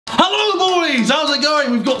how's it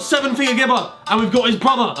going? We've got 7-figure Gibber and we've got his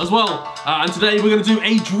brother as well. And today we're going to do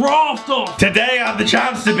a draft off. Today I have the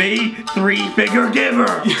chance to be 3-figure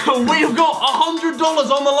Giver. We've got $100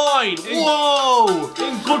 on the line. Whoa!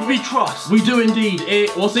 In God we trust. We do indeed.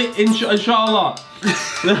 What's it? Inshallah.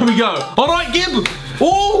 There we go. All right, Gib.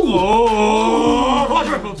 Oh!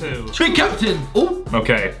 Triple 2. Trick captain. Oh.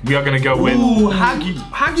 Okay, we are gonna go with Haggy.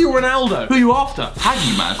 Haggy or Ronaldo? Who are you after?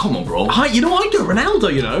 Haggy, man. Come on, bro. Hi, you know what? I'd go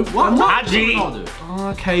Ronaldo, you know. What? Haggy.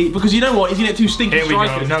 Okay, because you know what? He's gonna get 2 stinky Here we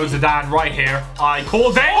strikers. go. No Zidane right here. I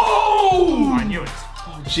call it. Oh! I knew it.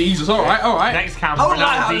 Oh, Jesus. All right, all right. Next count. I don't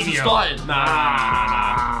like how this is started.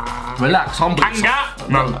 Nah. Relax, humble. Kanga.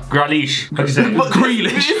 No, Grealish. How do you say it?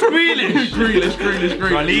 Grealish. Grealish.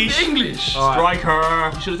 Grealish. English. Striker.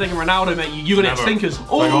 You should have taken Ronaldo, mate. You're gonna get Never. stinkers.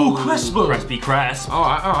 Oh, Crespo. Crispy Cresp. All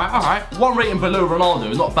right. 1 rating below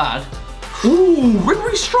Ronaldo. Not bad. Ooh,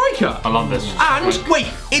 Ribery striker. I love this. And wait,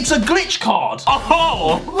 it's a glitch card.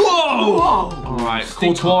 Oh! Whoa! All right,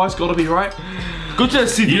 call twice. Gotta be right. Good to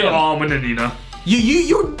see you. Yeah, Omen and Nina.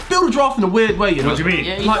 You build a draft in a weird way, you know. What do you mean?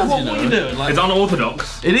 Yeah, Like, does, what are you doing? Like, It's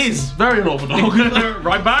unorthodox. it is very unorthodox.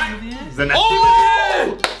 Right back. Then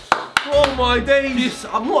Oh! Oh my days!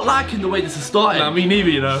 I'm not liking the way this is starting. Nah, me neither,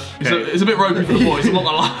 you know. Okay. It's a bit ropey for the boys, I'm not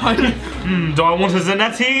gonna lie. do I want a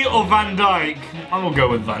Zanetti or Van Dijk? I'm gonna go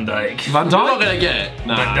with Van Dijk. Van I'm not Dijk? gonna get it.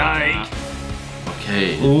 Nah. Van Dijk.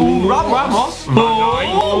 Okay. Ooh, Ramos. Van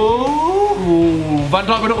Dijk. Ooh, Van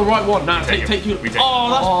Dijk, we're not the right one. Nah, take take you. it. We take Oh,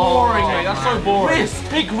 that's boring, mate. That's so boring. Risk.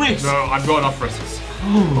 Big risk. No, I've got enough risks.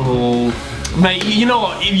 Oh. Mate, you know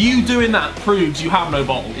what? If you doing that proves you have no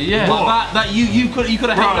bottle. Yeah. Like that you could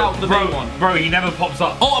have held out for the big one. Bro, he never pops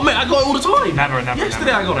up. Oh, mate, I got it all the time. Never.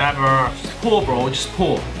 Yesterday I got it. Never. Poor, bro. Just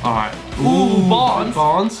poor. All right. Ooh, Barnes.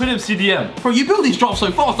 Barnes. Put him CDM. Bro, you build these drops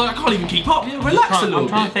so fast, like, I can't even keep up. Yeah, relax a little I'm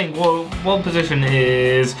trying to bit. think, well, one position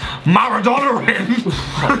is Maradona in.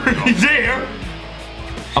 He's here.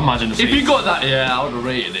 Imagine the If you got that, yeah, I would have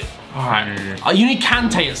rated it. Alright. You need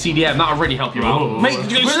Kante at CDM, that'll really help you out. Whoa. Mate,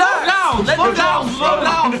 Relax. slow down! Slow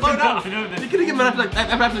down! I know this. You're gonna give him an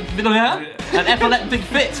epileptic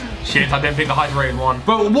fit. Shit, I didn't pick the highest rated one.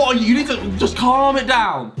 Bro, what are you? You need to just calm it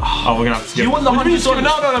down. Oh, we're gonna have to skip. You want the What do you mean,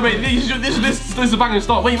 $100? no, mate. This is a banging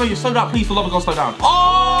start. Wait, slow down, please, for the love of God, slow down.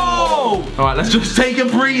 Oh! Alright, let's just take a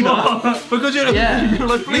breather. Because you're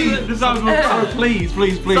like, please. This sounds more Oh, please.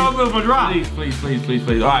 Sounds more of a draft. Please.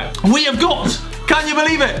 Alright. We have got, can you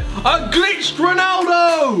believe it? A glitched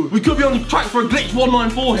Ronaldo! We could be on track for a glitched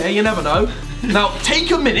 194 here, you never know. Now,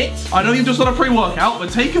 take a minute. I know you've just done a pre-workout,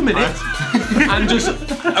 but take a minute and just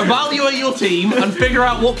evaluate your team and figure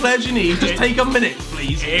out what players you need. Just take a minute,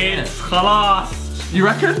 please. It's khalas. You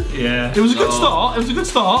reckon? Yeah. It was a good start.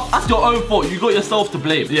 That's your own fault. You got yourself to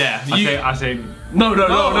blame. Yeah. I say. No, that's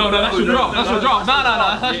your draft. That's your draft. No,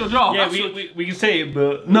 that's your draft. Yeah, we can say it,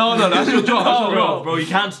 but No, that's your draft. That's your draft. bro, you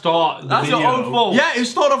can't start. That's your own fault. Yeah, it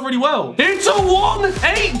started off really well. It's a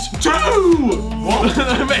 182! What?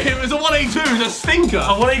 It was a 182, it's a stinker.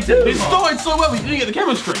 A 182? It started so well, we didn't get the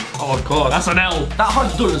chemistry. Oh god, That's an L. That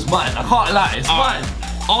 $100 is mine. I can't lie. It's mine.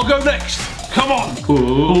 I'll go next. Come on.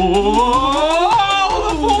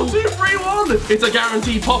 Oh, the 4-2-3-1. It's a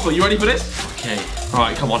guaranteed popper. You ready for this? Okay. All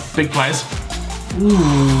right, come on. Big players. Ooh.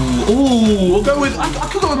 We'll go with, I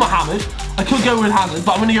could go with Mohammed. I could go with Hazard,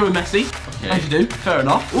 but I'm going to go with Messi. Okay. As you do. Fair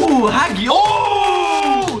enough. Ooh, Haggy.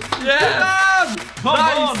 Oh! Yeah. Come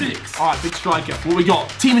on. 96. All right, big striker. What we got?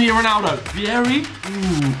 Team of the year Ronaldo. Vieri.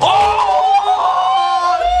 Oh!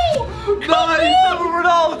 Nice.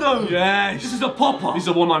 Ronaldo. Yes. This is a popper. This is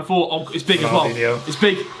a 194. Oh, it's big as well. Ronaldinho. It's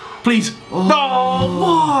big. Please. Oh,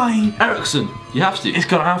 why? Ericsson. You have to. It's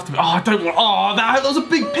gonna have to be. Oh, I don't want. Oh, that was a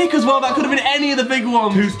big pick as well. That could have been any of the big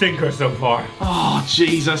ones. 2 stinkers so far. Oh,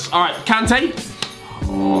 Jesus. All right, Kante.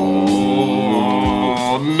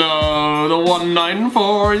 Oh, no. The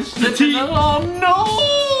 194 is sitting. Oh, no.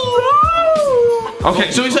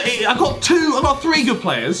 Okay, so I got 3 good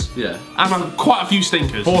players. Yeah. And quite a few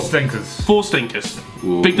stinkers. 4 stinkers. 4 stinkers.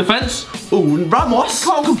 Big defense. Ooh, Ramos.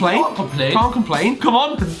 Can't complain. Can't complain. Come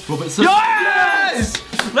on. Robertson. Yes!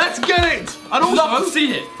 Let's get it! And also, Love to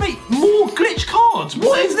see it. Mate, more glitch cards.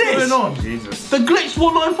 What is this? What's going on? Jesus. The glitched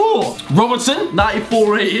 194. Robertson.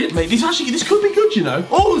 94 rated. Mate, this could be good, you know.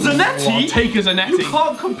 Oh, Zanetti. Take a Zanetti. You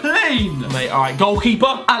can't complain. Mate, all right,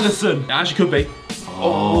 goalkeeper. Allison. It actually could be.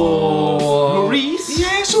 Oh. Maurice?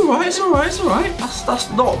 Yeah, it's alright, it's alright, it's alright. That's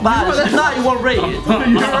not bad. It's 91 rated.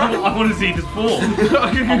 I want to see this fall.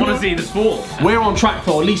 I want to see this fall. We're on track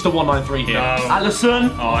for at least a 193 here. No.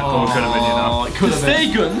 Allison. Oh, I thought it could have been, you know. It could have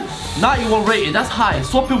been. Stegen, 91 rated. That's high.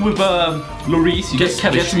 Swap it with Maurice. You get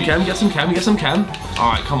chemistry. Get some chem.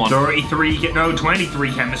 Alright, come on. 33, no,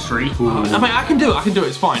 23 chemistry. I can do it,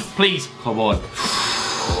 it's fine. Please. Come on.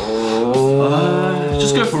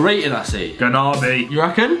 Just go for rating, I say. Ganabi. You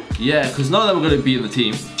reckon? Yeah, because none of them are going to be in the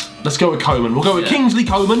team. Let's go with Coleman. We'll go with Kingsley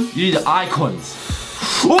Coleman. You need the icons.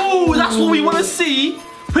 Oh, that's what we want to see.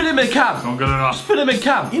 Put him in cam. Not good enough. Put him in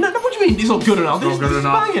cam. You know, what do you mean? It's not good enough. Not good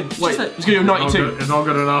enough. Banging. Wait, it's going to go 92. It's not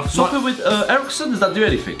good enough. Swap it with Ericsson. Does that do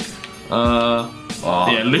anything?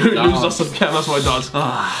 Yeah, lose us some chem. That's what it does.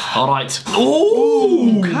 Alright.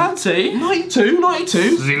 Oh, Kante. 92.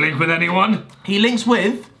 Does he link with anyone? He links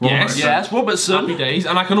with. Yes. Yes, Robertson. Happy days.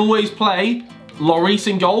 And I can always play Lloris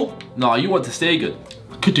in goal. No, you want to stay good.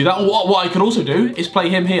 Could do that. What I could also do is play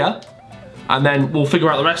him here. And then we'll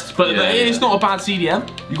figure out the rest. But it's not a bad CDM.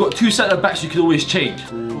 You got 2 centre backs you can always change.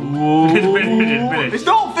 Finish. It's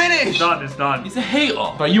not finished. It's done. He's a hater.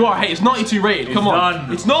 No, you are hate. It's 92 rated. Come on.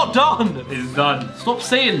 done. It's not done. It's done. Stop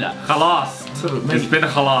saying that. Khalas. It's been a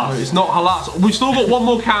khalas. It's not halas. We've still got one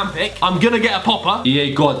more cam pick. I'm gonna get a popper.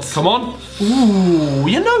 EA gods. Come on. Ooh,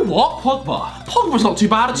 you know what? Pogba's not too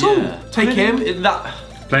bad at all. Take him. in that.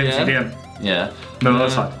 Play CDM. Yeah. No,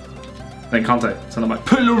 that's fine. Then Kante. Send him back.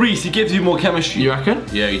 Put Lloris, he gives you more chemistry. You reckon?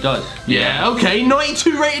 Yeah, he does. Yeah, okay.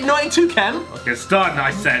 92 rated, 92 chem. It's done,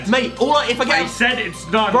 I said. Mate, if I I get... said it's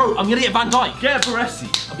done. Bro, I'm gonna get Van Dijk. Get a Baresi.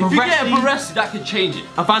 If you get a Baresi, that could change it.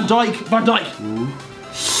 A Van Dijk.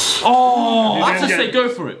 Oh, I just say go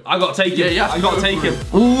for it. I gotta take him. Yeah, I gotta take him.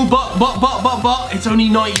 Ooh, but it's only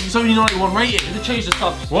 90. It's only 91 rated. Change the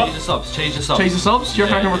subs. What? Change the subs. Change the subs. Change the subs. Do you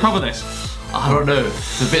reckon I can recover this? I don't know.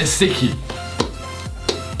 It's a bit sticky.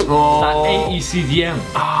 Oh, That AECDM.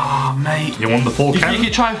 ah, mate. You want the full You chem?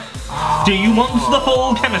 can try. Do you want the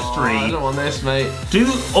full I chemistry? don't want this, mate.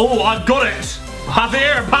 Oh, I've got it. Pass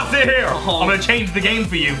it here. I'm gonna change the game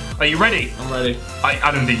for you. Are you ready? I'm ready.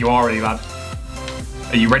 I don't think you are ready, lad.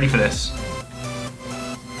 Are you ready for this?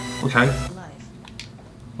 Okay.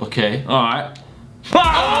 Okay. All right.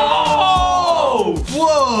 Oh!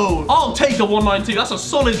 Whoa! I'll take a 192. That's a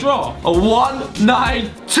solid draw. A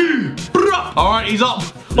 192. All right, he's up.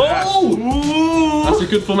 Oh! That's a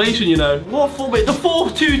good formation, you know. What formation? The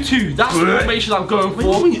 4-2-2. That's the formation I'm going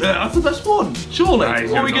for. That's the best one, surely. Nice.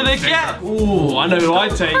 What are we gonna get? Ooh, I know who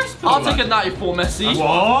I'd take. I'll take a 94 Messi.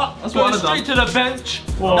 What? That's Go what I'd straight done. to the bench.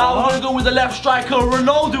 Now we're gonna go with the left striker.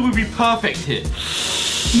 Ronaldo would be perfect here.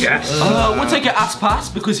 Yes. We'll take an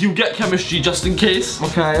Aspas because he'll get chemistry just in case.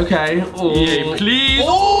 Okay. Oh. Yeah, please.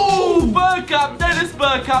 Oh, Bergkamp, Dennis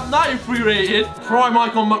Bergkamp, 93 rated. Prime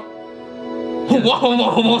icon.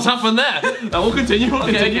 What's happened there? We'll continue.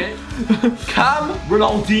 Okay. Cam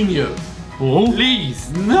Ronaldinho. Oh. Please.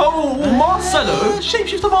 No, Marcelo.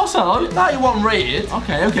 Shapeshifter Marcelo. 91 rated.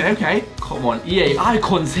 Okay. Come on, EA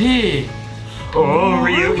icons here. Oh,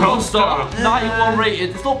 Rio Costa. 91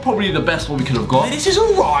 rated. It's not probably the best one we could have got. This is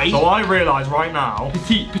alright. So I realise right now,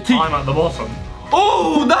 Petit. I'm at the bottom.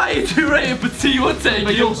 Oh, 92 rated Petit. We'll take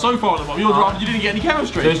But it. you're so far at the bottom. Your draft, you didn't get any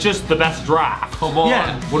chemistry. It's just the best draft. Come on.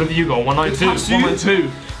 Yeah. What have you got? 192? 192.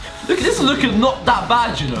 Look, this is looking not that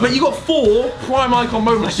bad, you know. But you got 4 prime icon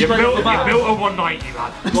moments You straight off the bat. built a 190,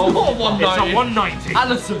 lad. Well, what a It's 190. a 190.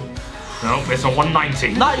 Allison. No, it's a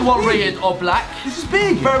 190. 91 rated or black. This is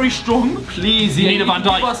big. Very strong. Please, You need a Van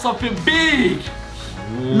Dijk. Give us something big.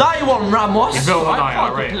 91 Ramos. You built a I night,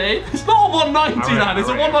 can't I rate. complain. It's not a 190, I lad. It's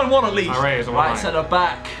a 191 at least. I rate it as a Right 190. centre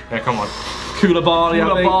back. Yeah, come on. Koulibaly, I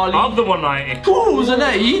think. Koulibaly. Of the 190. Ooh,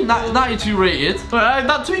 Zanetti, 92 rated.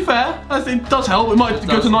 That, to be fair, it does help. We might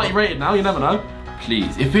go to 90 rated now. You never know.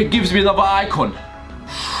 Please, if it gives me another icon.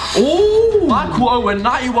 Oh, Michael Owen,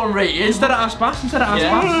 91 rated. Instead of Aspas,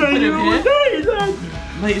 Yeah. Put him here.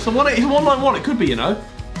 Mate, it's a 191. It could be, you know.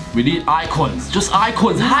 We need icons, just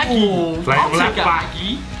icons. Haggy. Play I'll him left take a back.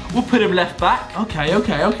 Haggy. We'll put him left back.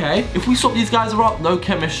 Okay. If we swap these guys up, no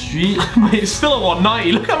chemistry. Mate, it's still a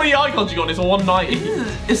 190. Look how many icons you got. It's a 190.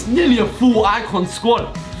 It's nearly a full icon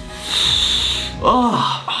squad.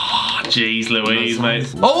 Oh, Jeez Louise,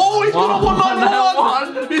 mate. oh, he's got a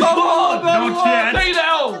 191. Come on, Not yet. Stay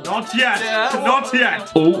down. Not yet. Yeah. Not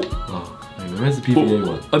yet. Oh, Where's the PPA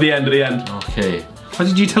one? at the end. Okay. What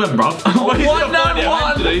did you tell him, bruv?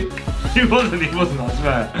 191. He wasn't, I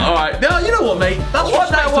swear. Alright, now you know what, mate? That's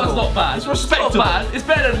 191's not bad. It's respectable. Not bad. It's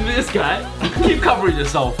better than this guy. Keep covering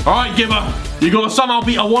yourself. Alright, Gibber. You gotta somehow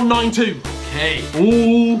beat a 192. Okay.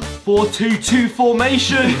 Ooh. 4-2-2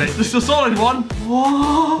 formation. This is a solid one.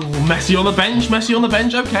 Whoa. Ooh, Messi on the bench. Messi on the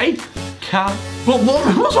bench. Okay.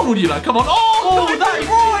 What's wrong with you, lad? Come on. Oh, that is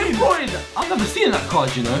Ronin. I've never seen that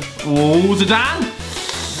card, you know. Oh, Zidane.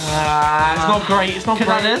 It's not great. It's not great.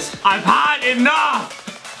 I've had enough.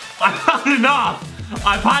 I've had enough.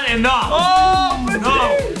 I've had enough. Oh,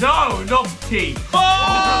 no, not tea.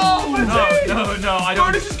 Oh, no, I don't.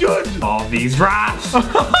 Bro, this is good. Oh, these rafts.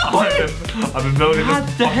 I've been building them.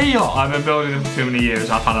 What the hell? I've been building them for too many years.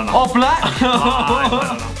 I've had enough. Oh, black. I've had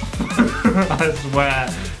enough. I swear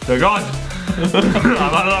to God.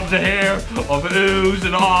 I've had enough to hear of oohs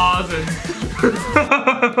and ahs and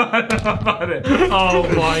about it. Oh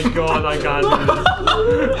my God, I can't do this.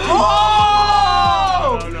 Oh!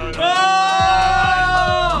 No.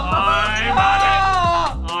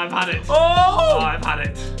 I've had it. Oh! I've had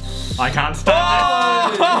it. I can't stand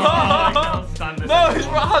this. I can't stand this. No, it's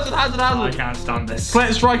Hazard. I can't stand this. Play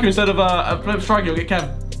it striker instead of play it striker. You'll get Kev.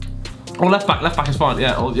 Or left back is fine.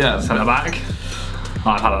 Yeah, yeah. Centre back.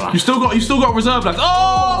 I've had enough. You still got reserve left.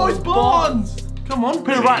 Oh, it's Barnes. Come on,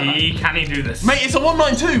 put it right. Can he do this? Mate, it's a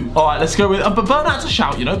 192. All right, let's go with. But Burnout's a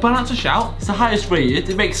shout, you know. Burnout's a shout. It's the highest rated.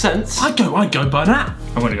 It makes sense. I'd go Burnout.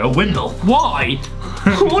 I'm gonna go Windle. Why?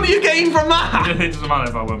 What are you getting from that? It doesn't matter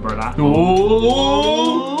if I win Burnout.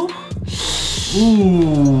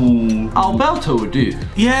 Ooh. Alberto would do.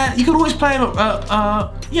 Yeah, you could always play him.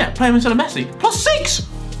 Play him instead of Messi. +6.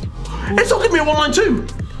 It's not gonna be a 192.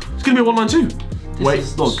 It's gonna be a 192. Wait,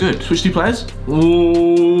 it's not good. Switch 2 players.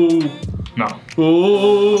 Ooh. No.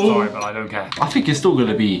 Oh. Sorry, but I don't care. I think it's still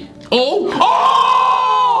gonna be. Oh!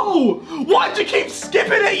 Why'd you keep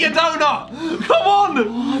skipping it, you donut? Come on!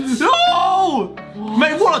 What? No!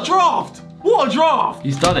 Mate, what a draft! What a draft!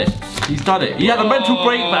 He's done it. He's done it. He had a mental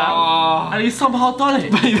breakdown, and he's somehow done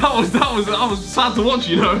it. Mate, that was sad to watch,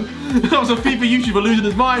 you know. That was a FIFA YouTuber losing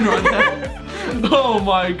his mind right there. Oh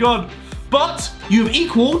my God! But you've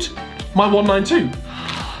equalled my 192.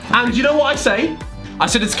 And you know what I say? I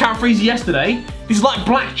said it's Cal Freezy yesterday. This is like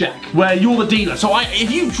blackjack, where you're the dealer. So if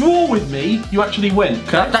you draw with me, you actually win.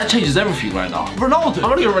 Okay? That changes everything right now. Ronaldo. I'm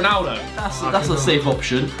gonna go Ronaldo. That's a safe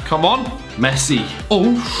option. Come on. Messi.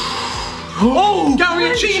 Oh,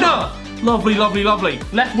 Gariachina. Lovely.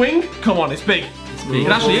 Left wing. Come on, it's big. big.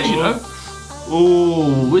 It actually is, you know.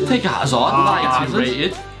 Oh, we'll take a Hazard. 90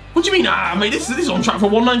 rated. What do you mean? Mate, this is on track for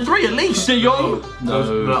 193 at least. De Jong.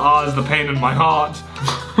 No. The R's the pain in my heart.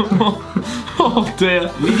 Oh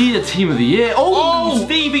dear. We need a team of the year. Oh,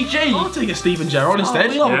 Stevie J. I'll take a Steven Gerrard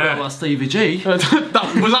instead. We love about Stevie J. Was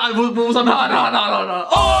that? No.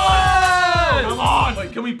 Oh! Come on.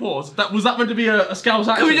 Wait, can we pause? Was that meant to be a Scouse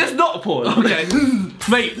action? Can we just not pause? Okay.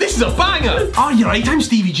 Mate, this is a banger. Oh, you're 8 times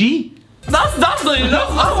Stevie G. That's not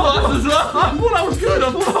enough. I thought that was good.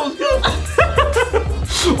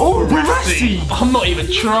 Oh, Messi. I'm not even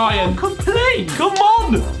trying. Complain. Come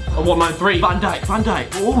on. A 193. Van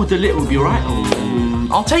Dijk. Oh, the lit will be alright.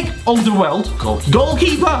 I'll take Alderweireld.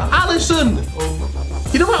 Goalkeeper, Allison.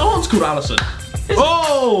 You know my aunt's called Allison.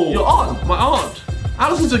 Your aunt? My aunt.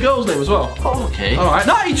 Allison's a girl's name as well. Oh, okay. All right.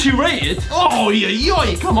 92 rated. Oh,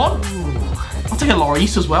 yeah, come on. I'll take a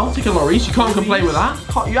Lloris as well. You can't complain with that.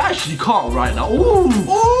 You actually can't right now. Ooh,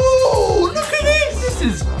 look at this. This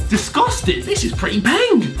is disgusting. This is pretty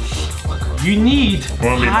bang. You need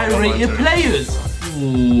high-rated players.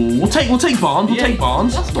 Ooh, we'll take Barnes. We'll take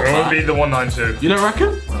Barnes. That's not It won't bad. be the 192. You don't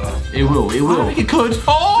reckon? It will. I think it could. It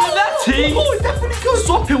definitely could.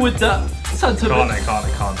 Swap it with that sentiment.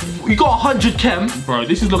 Can't. We got 100 chem. Bro,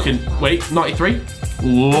 this is looking. Wait, 93.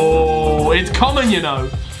 Whoa, it's coming, you know.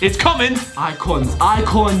 It's coming. Icons.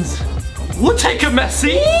 We'll take a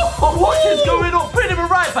Messi. What is going on? Put him in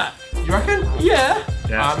right back. You reckon? Yes,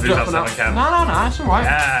 I'm do have dropping out. 7 chem. No, it's all right.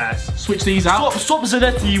 Yes. Switch these out. Swap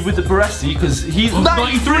Zanetti with the Baresi because he's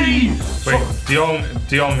 93. Wait, De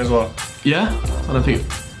Jong as well. Yeah? I don't think.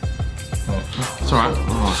 It's all right.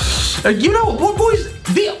 You know what, boys?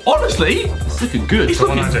 Honestly, It's looking good. it's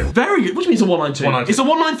looking 192. very good. What do you mean it's a 192? 192. It's a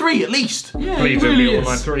 193 at least. Yeah, Please it don't really be a is.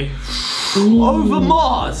 193. Over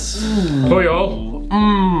Mars. Boyo.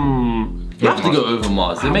 You have to go over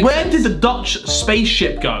Mars. It makes Where sense. did the Dutch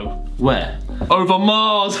spaceship go? Where? Over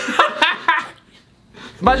Mars.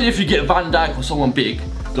 Imagine if you get Van Dijk or someone big.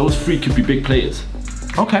 Those three could be big players.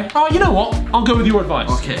 Okay. Oh, you know what? I'll go with your advice.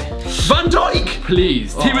 Okay. Van Dijk.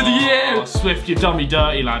 Please. Team of the year. Swift, you've done me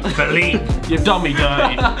dirty, lad. Berlin. You've done me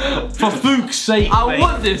dirty. For Fuchs' sake, I mate.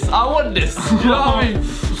 want this. You know what I mean?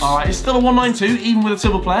 All right, it's still a 192, even with a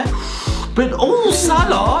silver player. But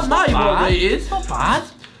Salah, now you bad. rated. Not bad.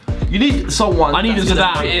 You need someone. I needed that's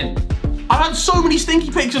gonna Zidane. fit in. I've had so many stinky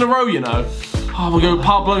picks in a row, you know. Oh, we'll go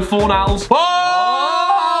Pablo Fornals.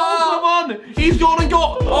 Oh, come on. He's gone and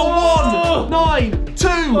got a 1, 9,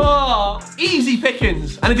 2. Easy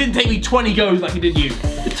pickings. And it didn't take me 20 goes like it did you.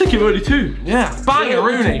 It took him only 2. Yeah, banger,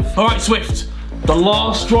 Rooney. All right, Swift. The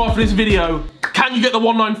last straw for this video. Can you get the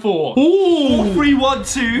 194? Ooh.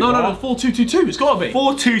 4-3-1-2. No, 4-2-2-2. It's gotta be.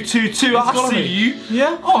 4-2-2-2. I see you.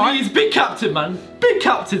 Yeah. All right. He's big captain, man. Big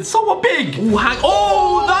captain. Someone big. Ooh,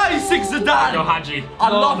 nice. 6 Zidane. Yo, Haji. I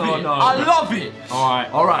love it. I love it.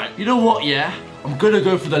 All right. You know what, yeah? I'm gonna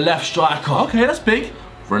go for the left striker. Okay, that's big.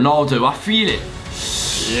 Ronaldo, I feel it.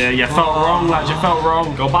 Yeah, you felt wrong, lad. You felt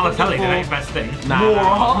wrong. Go Balotelli, the next best thing.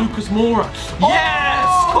 Nah. Lucas Moura. Yes!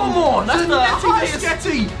 Come on! That's the highest.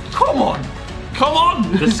 Come on! Come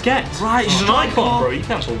on! The sketch. Right, he's an icon, bro. You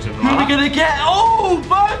can't talk to him Who are we gonna get? Oh,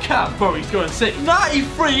 Bergkamp! Bro, he's going 6.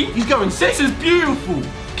 93? He's going 6. This is beautiful.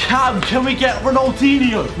 Can we get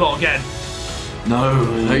Ronaldinho? Not again. No,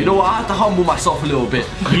 you know what? I have to humble myself a little bit.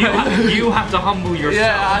 You have to humble yourself.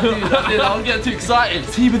 Yeah, I did. I was getting too excited.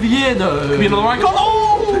 Team of the year, though. Could be another icon. Oh!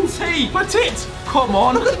 Petit. Come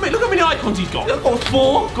on. Look at how many icons he's got. I've got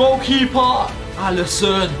 4. Goalkeeper.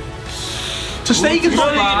 Alisson. To stay You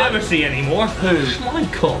never see anymore. Who?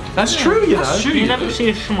 Schmeichel. That's true, you know. You never see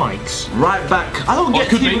a Schmeichs. Right back. I don't get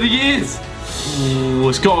could team be. of the years. Ooh,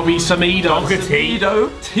 it's got to be Samido.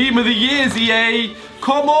 Team of the years, EA.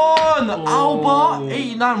 Come on. Alba,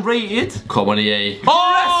 89 rated. Come on, EA. Oh!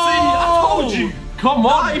 I told you. Come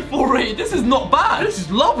on. 94 rated. This is not bad. This is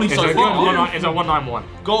lovely It's so a far. It's a 191.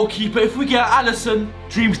 Goalkeeper. If we get Alisson,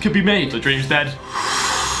 dreams could be made. The dream's dead.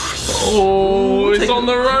 Oh, it's on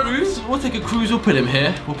the road. We'll take a cruise. We'll put him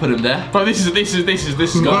here. We'll put him there. But this is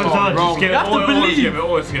going wrong. You have to believe.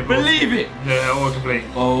 Believe it. Yeah, all complete.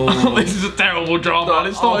 Oh, This is a terrible job, man.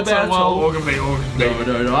 It started so well. All complete.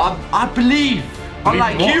 no. I believe. I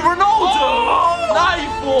like you, Ronaldo.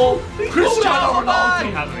 94. Cristiano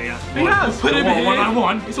Ronaldo. He has. Put him in.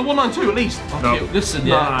 191. It's a 192 at least. No. Okay, listen,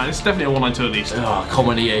 yeah. No, it's definitely a 192 at least. Oh, come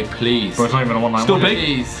on, EA, please. Bro, it's not even a 191. Still big.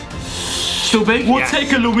 Please. Still big. We'll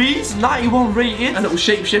take a Louise, 91 rated. A little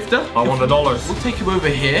shapeshifter. I want the dollars. We'll take him over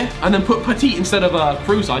here. And then put Petit instead of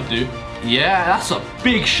Cruz, I'd do. Yeah, that's a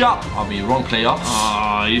big shot. I mean, wrong player.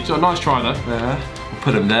 Ah, you a nice try though. Yeah. We'll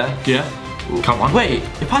put him there. Yeah. Come on. Wait,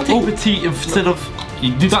 if I take Petit instead of...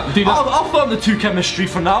 You do that. I'll firm the 2 chemistry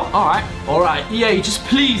for now. Alright, EA, just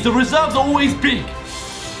please. The reserves are always big.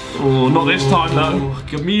 Oh, not this time though.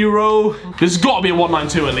 Gamiro. This has got to be a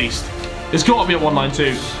 192 at least. It's got to be a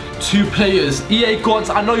 192. 2 players. EA gods,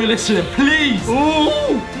 I know you're listening. Please.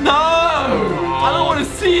 Ooh. No. I don't want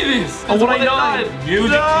to see this. A 189.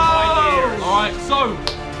 Music to my ears. Alright, so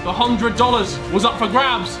the $100 was up for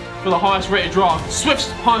grabs for the highest rated draft.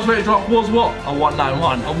 Swift's highest rated draft was what? A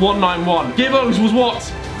 191. A 191. Gibbo's was what?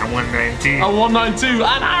 A 119. A 192.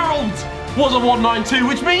 And Harold's was a 192,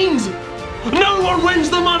 which means no one wins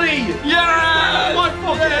the money! Yeah! My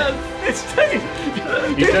pocket! It's taken.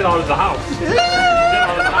 You said I was the house. You said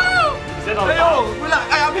I was the house. You said I was the house.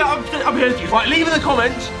 Relax. I'm here. Right, leave in the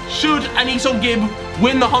comments, should Anison Gibb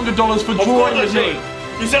win the $100 for drawing with me?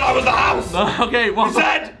 You said I was the house. Okay, well, You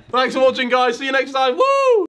said. thanks for watching, guys. See you next time. Woo!